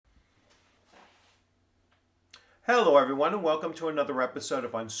Hello everyone and welcome to another episode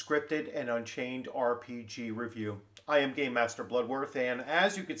of Unscripted and Unchained RPG Review. I am Game Master Bloodworth, and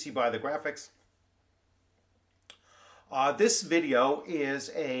as you can see by the graphics, this video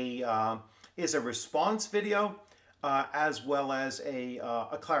is a response video as well as a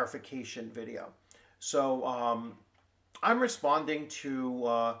clarification video. So I'm responding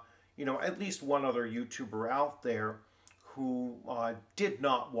to at least one other YouTuber out there who did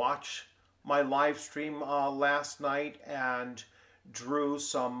not watch my live stream last night and drew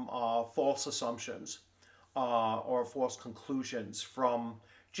some false assumptions or false conclusions from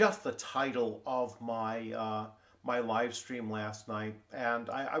just the title of my live stream last night.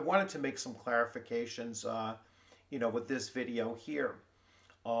 And I wanted to make some clarifications, with this video here.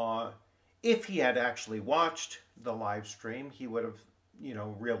 If he had actually watched the live stream, he would have,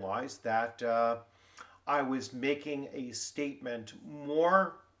 realized that I was making a statement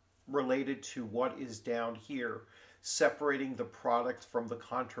more related to what is down here, separating the product from the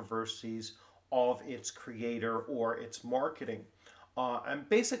controversies of its creator or its marketing. And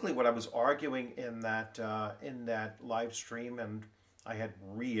basically what I was arguing in that live stream, and I had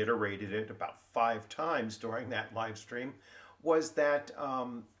reiterated it about 5 times during that live stream, was that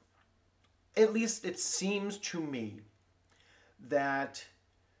at least it seems to me that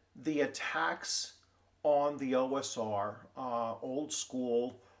the attacks on the OSR, old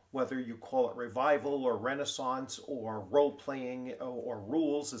school, whether you call it revival or renaissance or role-playing or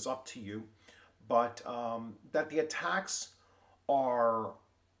rules is up to you, but that the attacks are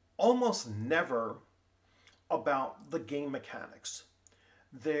almost never about the game mechanics.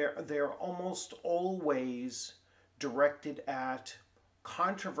 They're almost always directed at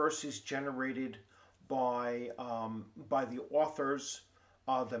controversies generated by the authors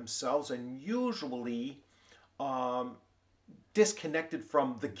themselves, and usually disconnected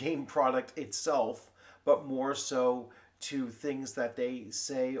from the game product itself, but more so to things that they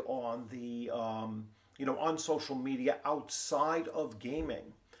say on the on social media outside of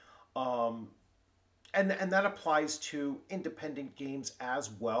gaming, and that applies to independent games as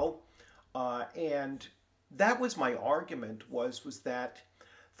well. And that was my argument, was that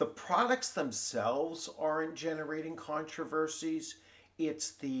the products themselves aren't generating controversies.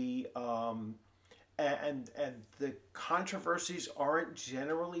 It's the and the controversies aren't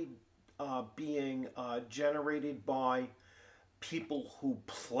generally being generated by people who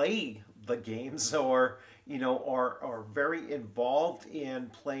play the games or are very involved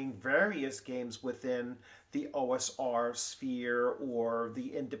in playing various games within the OSR sphere or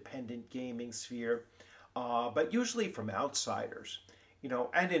the independent gaming sphere, but usually from outsiders,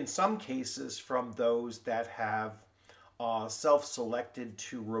 and in some cases from those that have self-selected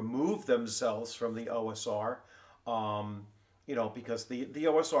to remove themselves from the OSR, because the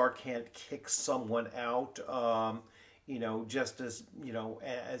OSR can't kick someone out, just as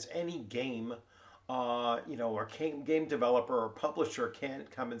any game, or game developer or publisher can't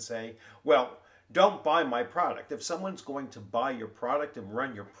come and say, well, don't buy my product. If someone's going to buy your product and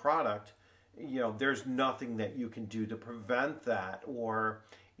run your product, there's nothing that you can do to prevent that. Or,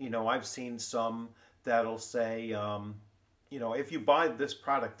 I've seen some that'll say, if you buy this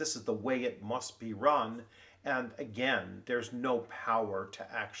product, this is the way it must be run. And again, there's no power to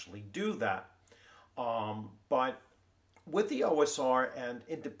actually do that. But with the OSR and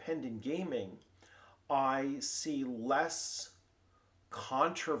independent gaming, I see less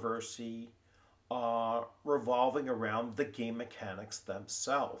controversy revolving around the game mechanics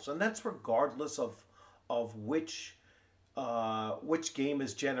themselves. And that's regardless of which game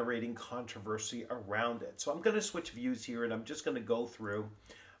is generating controversy around it. So I'm going to switch views here, and I'm just going to go through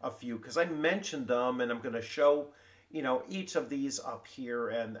a few because I mentioned them, and I'm going to show each of these up here,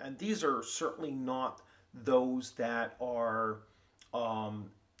 and these are certainly not those that are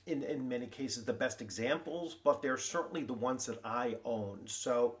in many cases the best examples, but they're certainly the ones that I own.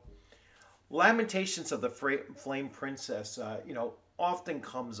 So Lamentations of the Flame Princess often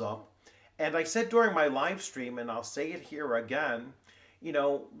comes up. And I said during my live stream, and I'll say it here again,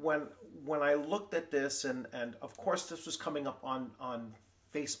 when I looked at this, and of course this was coming up on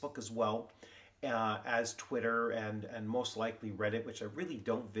Facebook as well as Twitter and most likely Reddit, which I really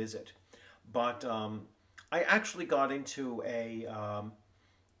don't visit. But I actually got into a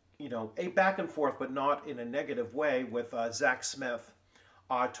back and forth, but not in a negative way, with Zach Smith,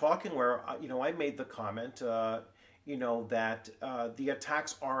 talking where, I made the comment, that the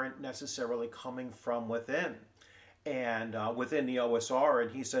attacks aren't necessarily coming from within and within the OSR.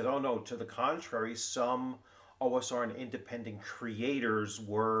 And he said, oh no, to the contrary, some OSR and independent creators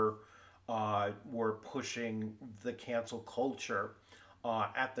were pushing the cancel culture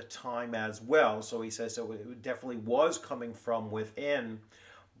at the time as well. So he says so it definitely was coming from within.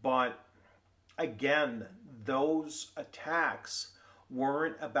 But again, those attacks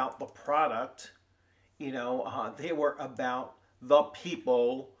weren't about the product. They were about the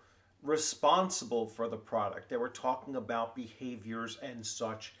people responsible for the product. They were talking about behaviors and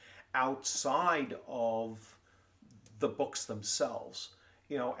such outside of the books themselves.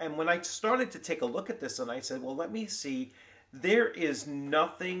 And when I started to take a look at this, and I said, well, let me see, there is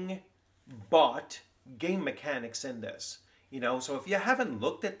nothing but game mechanics in this. So if you haven't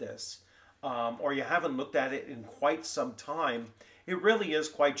looked at this, or you haven't looked at it in quite some time, it really is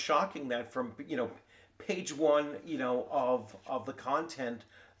quite shocking that from page one of the content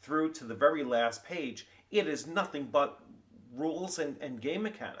through to the very last page, it is nothing but rules and game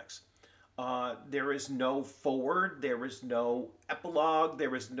mechanics. There is no forward, there is no epilogue,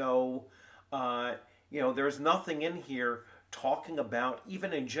 there is no, there's nothing in here talking about,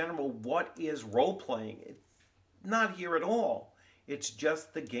 even in general, what is role playing. Not here at all. It's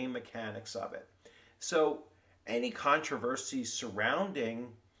just the game mechanics of it. So any controversies surrounding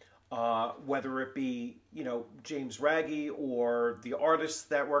whether it be, James Raggi or the artists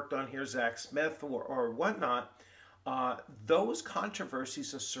that worked on here, Zach Smith or whatnot, those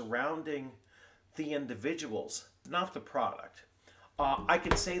controversies are surrounding the individuals, not the product. I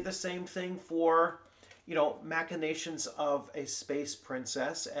could say the same thing for, Machinations of a Space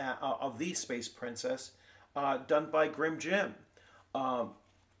Princess, of the Space Princess, done by Grim Jim.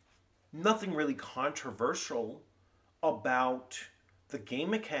 Nothing really controversial about the game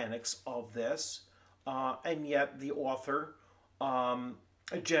mechanics of this, and yet the author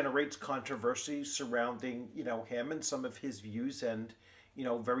generates controversy surrounding him and some of his views and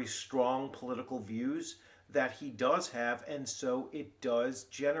very strong political views that he does have, and so it does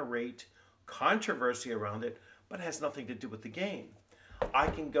generate controversy around it, but it has nothing to do with the game. I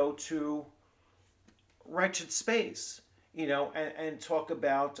can go to Wretched Space, and talk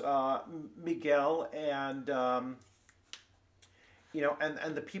about Miguel and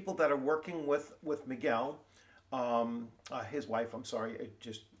and the people that are working with Miguel, his wife. I'm sorry, it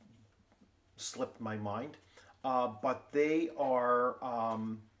just slipped my mind. But they are,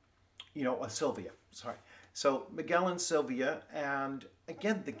 Sylvia. Sorry. So Miguel and Sylvia, and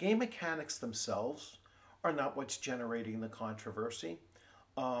again, the game mechanics themselves are not what's generating the controversy.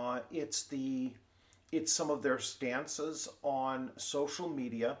 It's some of their stances on social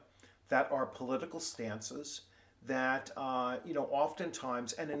media that are political stances that,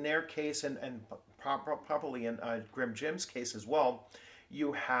 oftentimes, and in their case, and probably in Grim Jim's case as well,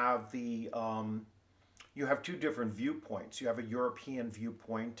 you have you have two different viewpoints. You have a European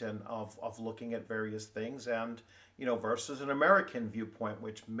viewpoint and of looking at various things, and versus an American viewpoint,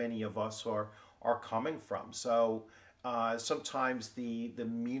 which many of us are coming from. So sometimes the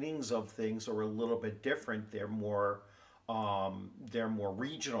meanings of things are a little bit different. They're more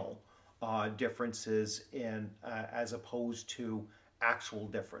regional differences in as opposed to actual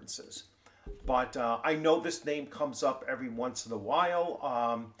differences. But I know this name comes up every once in a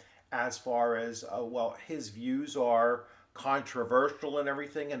while. As far as his views are controversial and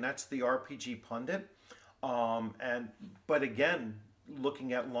everything, and that's the RPG Pundit. But again,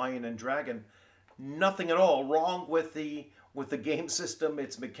 looking at Lion and Dragon, nothing at all wrong with the game system,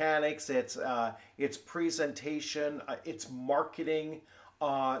 its mechanics, its presentation, its marketing.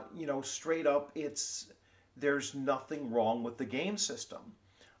 Straight up, there's nothing wrong with the game system.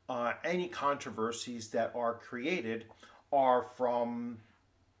 Any controversies that are created are from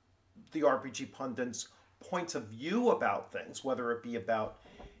the RPG pundits' points of view about things, whether it be about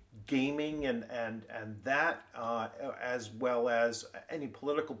gaming and that, as well as any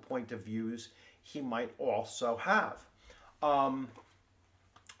political point of views he might also have. I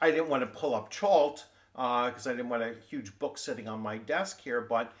didn't want to pull up Chalt because I didn't want a huge book sitting on my desk here,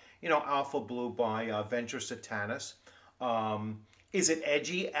 but Alpha Blue by Venture Satanis. Is it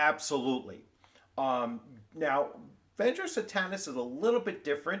edgy? Absolutely. Now, Venture Satanis is a little bit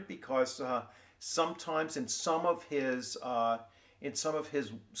different because sometimes in some of his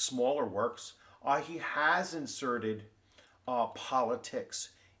smaller works, he has inserted politics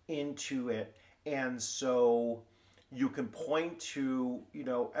into it, and so you can point to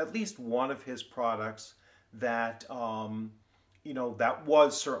at least one of his products that that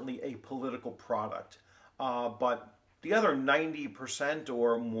was certainly a political product, but the other 90%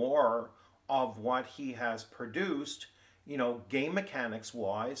 or more of what he has produced, game mechanics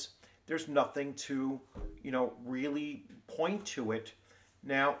wise, there's nothing to, really point to it.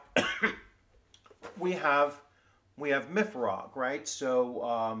 Now, we have Mithrog, right?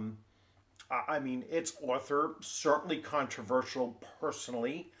 So I mean, its author, certainly controversial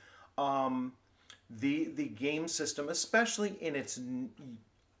personally. Um, the game system, especially in its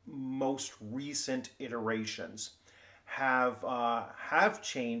most recent iterations, have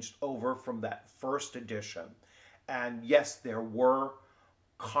changed over from that first edition. And yes, there were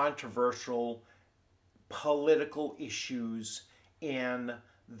controversial political issues in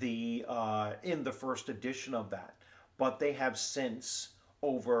in the first edition of that, but they have since,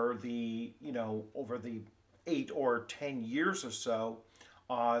 over the over the 8 or 10 years or so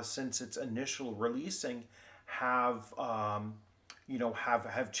since its initial releasing, have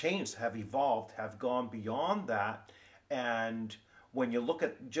have changed, have evolved, have gone beyond that. And when you look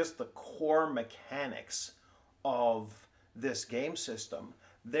at just the core mechanics of this game system,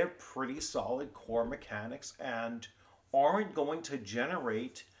 they're pretty solid core mechanics and aren't going to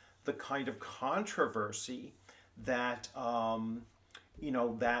generate the kind of controversy that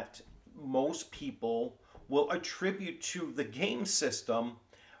that most people will attribute to the game system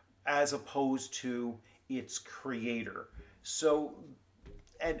as opposed to its creator. So,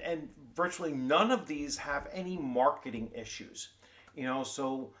 and virtually none of these have any marketing issues.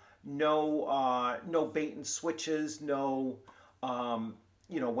 So no bait and switches, no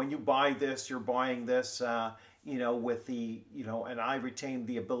when you buy this, you're buying this, with the, and I retain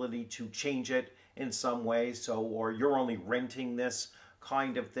the ability to change it in some way. So, or you're only renting this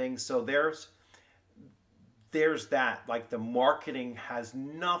kind of thing. So there's that. Like, the marketing has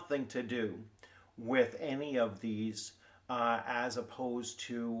nothing to do with any of these, as opposed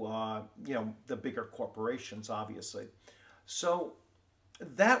to the bigger corporations, obviously. So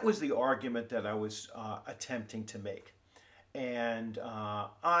that was the argument that I was attempting to make. And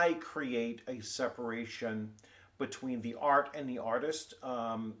I create a separation between the art and the artist.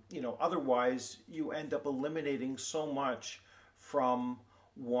 Otherwise you end up eliminating so much from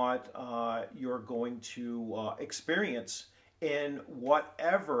what you're going to experience in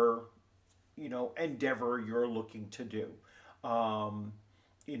whatever endeavor you're looking to do. I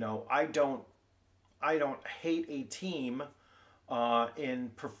don't hate a team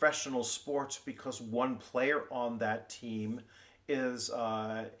in professional sports because one player on that team is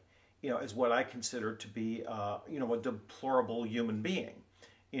is what I consider to be a deplorable human being.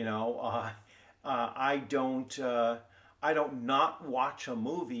 I don't not watch a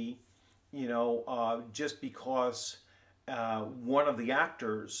movie just because one of the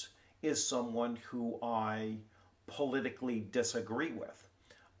actors is someone who I politically disagree with.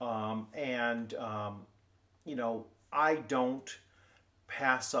 I don't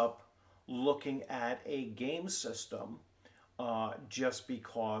pass up looking at a game system just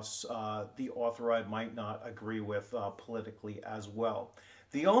because the author I might not agree with politically as well.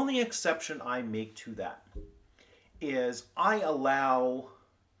 The only exception I make to that is I allow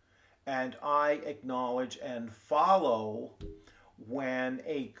and I acknowledge and follow when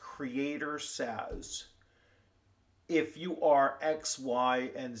a creator says, if you are X,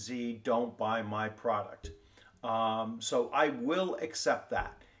 Y, and Z, don't buy my product. So I will accept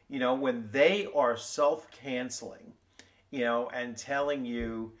that. When they are self-canceling, and telling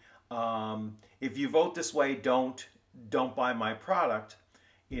you, if you vote this way, don't buy my product,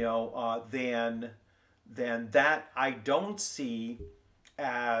 then that I don't see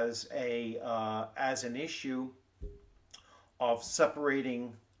as as an issue of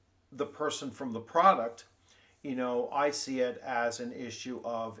separating the person from the product. I see it as an issue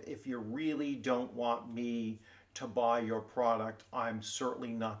of, if you really don't want me to buy your product, I'm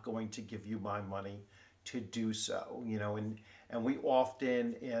certainly not going to give you my money to do so. And we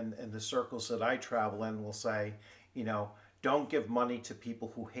often, in the circles that I travel in, will say, don't give money to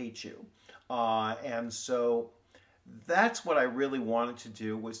people who hate you. And so that's what I really wanted to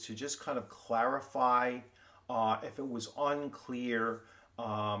do, was to just kind of clarify if it was unclear.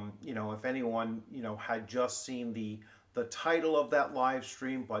 If anyone had just seen the title of that live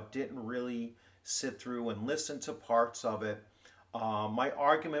stream but didn't really sit through and listen to parts of it. My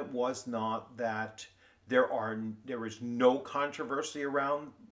argument was not that there is no controversy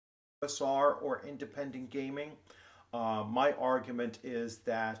around OSR or independent gaming. My argument is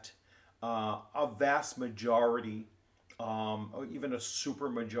that a vast majority, or even a super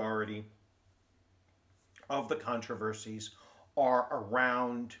majority, of the controversies are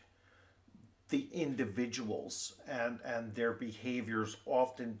around the individuals and their behaviors,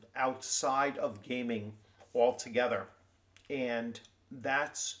 often outside of gaming altogether. And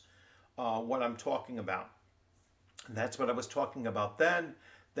that's what I'm talking about. And that's what I was talking about then.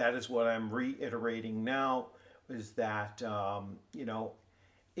 That is what I'm reiterating now, is that,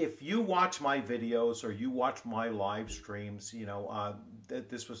 if you watch my videos or you watch my live streams,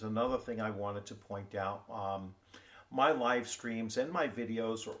 this was another thing I wanted to point out. My live streams and my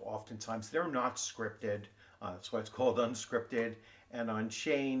videos are oftentimes, they're not scripted. That's why it's called unscripted and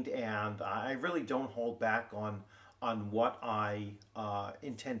unchained. And I really don't hold back on what I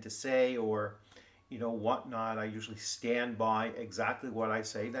intend to say or whatnot. I usually stand by exactly what I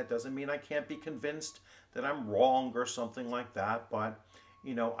say. That doesn't mean I can't be convinced that I'm wrong or something like that, but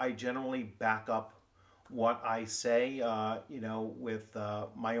I generally back up what I say, with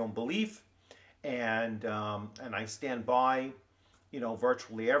my own belief, and I stand by,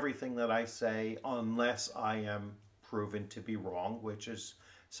 virtually everything that I say, unless I am proven to be wrong, which is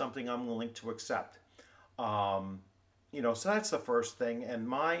something I'm willing to accept. Um, so that's the first thing, and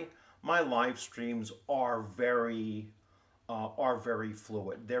my live streams are very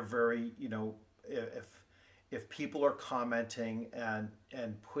fluid. They're very, if people are commenting and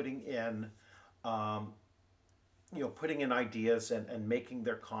um, putting in ideas and making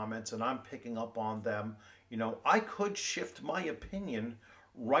their comments, and I'm picking up on them, I could shift my opinion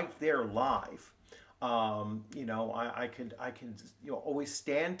right there live. I can always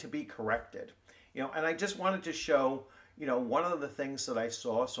stand to be corrected. And I just wanted to show, one of the things that I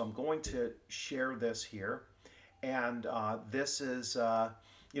saw. So I'm going to share this here. And this is,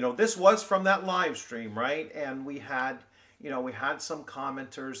 this was from that live stream, right? And we had some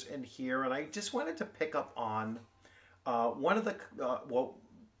commenters in here, and I just wanted to pick up on one of the, well,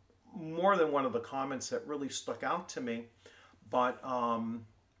 more than one of the comments that really stuck out to me. But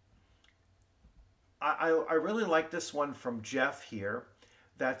I really like this one from Jeff here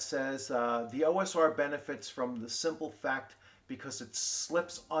that says the OSR benefits from the simple fact because it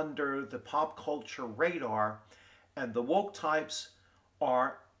slips under the pop culture radar, and the woke types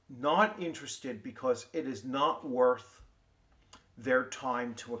are not interested because it is not worth their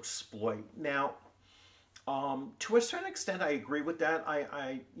time to exploit. Now, to a certain extent, I agree with that.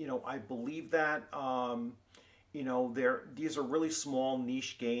 I believe that. These are really small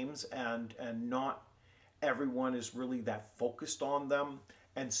niche games, and not everyone is really that focused on them,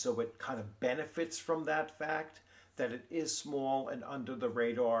 and so it kind of benefits from that fact that it is small and under the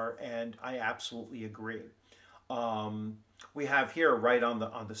radar. And I absolutely agree. We have here right on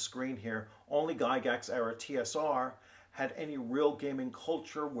the screen here, only Gygax era TSR had any real gaming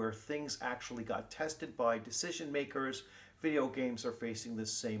culture where things actually got tested by decision makers. Video games are facing the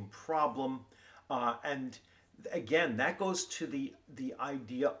same problem, and again, that goes to the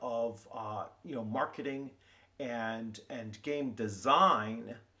idea of marketing and game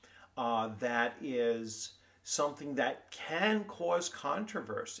design. That is something that can cause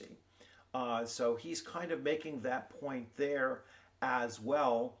controversy. So he's kind of making that point there as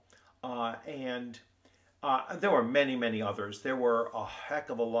well. And there were many, many others. There were a heck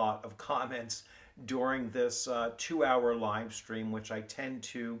of a lot of comments during this 2-hour live stream, which I tend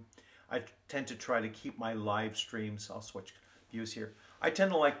to try to keep my live streams. I'll switch views here. I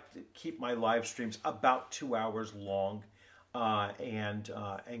tend to like to keep my live streams about 2 hours long, and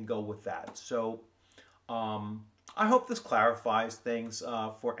go with that. So I hope this clarifies things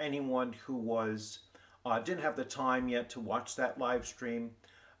for anyone who didn't have the time yet to watch that live stream.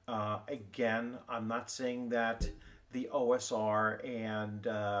 Again, I'm not saying that the OSR and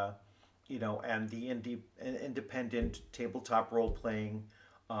and the independent tabletop role playing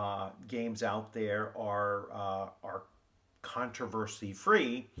games out there are controversy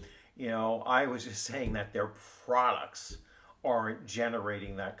free. I was just saying that their products aren't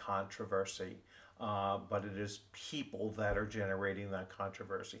generating that controversy. But it is people that are generating that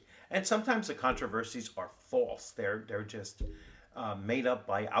controversy. And sometimes the controversies are false. They're just made up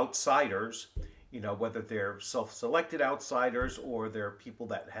by outsiders, whether they're self-selected outsiders or they're people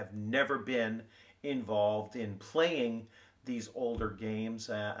that have never been involved in playing these older games,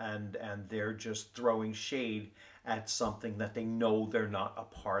 and they're just throwing shade at something that they know they're not a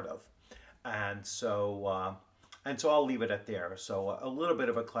part of. And so I'll leave it at there. So a little bit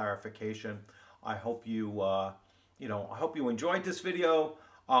of a clarification. I hope you I hope you enjoyed this video.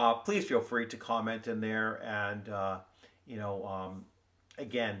 Please feel free to comment in there, and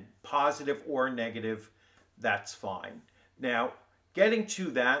again, positive or negative, that's fine. Now, getting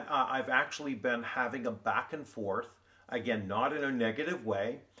to that, I've actually been having a back and forth, again, not in a negative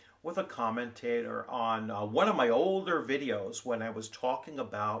way, with a commentator on one of my older videos when I was talking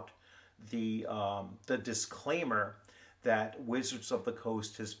about the disclaimer that Wizards of the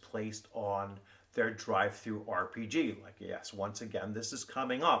Coast has placed on their drive-through RPG. Like, yes, once again, this is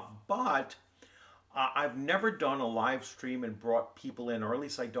coming up, but I've never done a live stream and brought people in, or at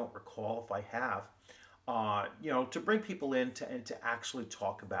least I don't recall if I have, to bring people in and to actually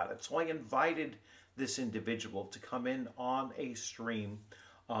talk about it. So I invited this individual to come in on a stream.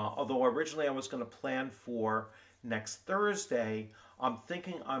 Although originally I was going to plan for next Thursday, I'm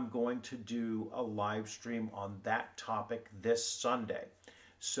thinking I'm going to do a live stream on that topic this Sunday.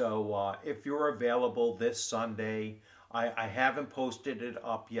 So if you're available this Sunday, I haven't posted it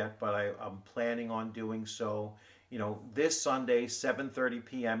up yet, but I'm planning on doing so. This Sunday, 7:30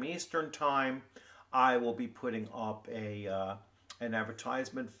 p.m. Eastern Time, I will be putting up an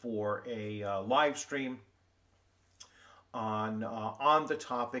advertisement for a live stream on the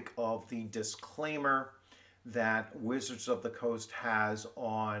topic of the disclaimer that Wizards of the Coast has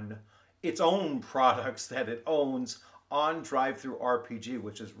on its own products that it owns on DriveThruRPG,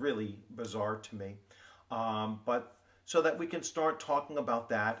 which is really bizarre to me. But so that we can start talking about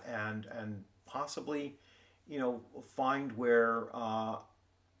that and possibly, find where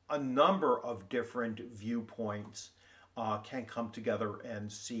a number of different viewpoints can come together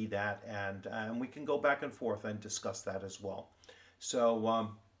and see that, and we can go back and forth and discuss that as well.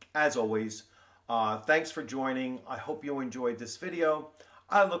 So as always, thanks for joining. I hope you enjoyed this video.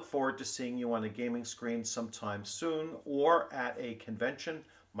 I look forward to seeing you on a gaming screen sometime soon or at a convention.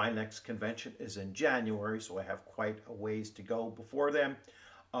 My next convention is in January, so I have quite a ways to go before then.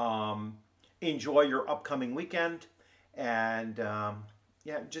 Enjoy your upcoming weekend, and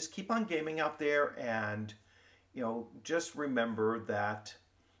yeah, just keep on gaming out there, and just remember that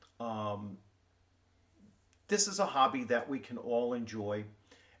this is a hobby that we can all enjoy,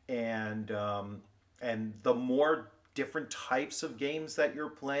 and the more different types of games that you're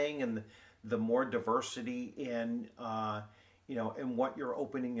playing, and the more diversity in in what you're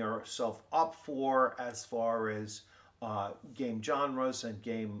opening yourself up for, as far as game genres and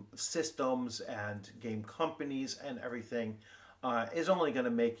game systems and game companies and everything, is only going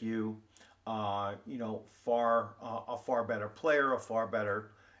to make you a far better player, a far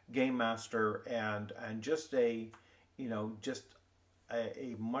better game master, and just a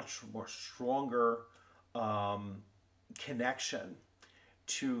much more stronger connection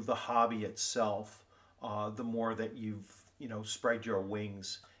to the hobby itself, the more that you've spread your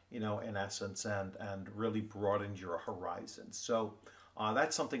wings, in essence, and really broadened your horizons. So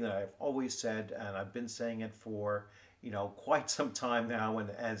that's something that I've always said, and I've been saying it for quite some time now, and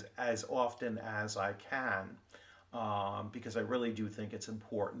as often as I can, because I really do think it's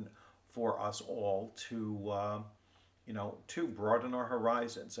important for us all to to broaden our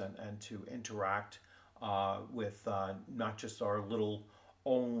horizons and to interact with not just our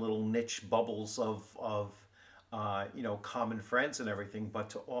own little niche bubbles of common friends and everything, but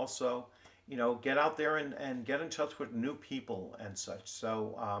to also get out there and get in touch with new people and such.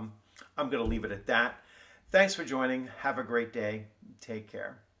 So I'm going to leave it at that. Thanks for joining. Have a great day. Take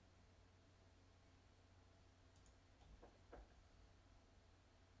care.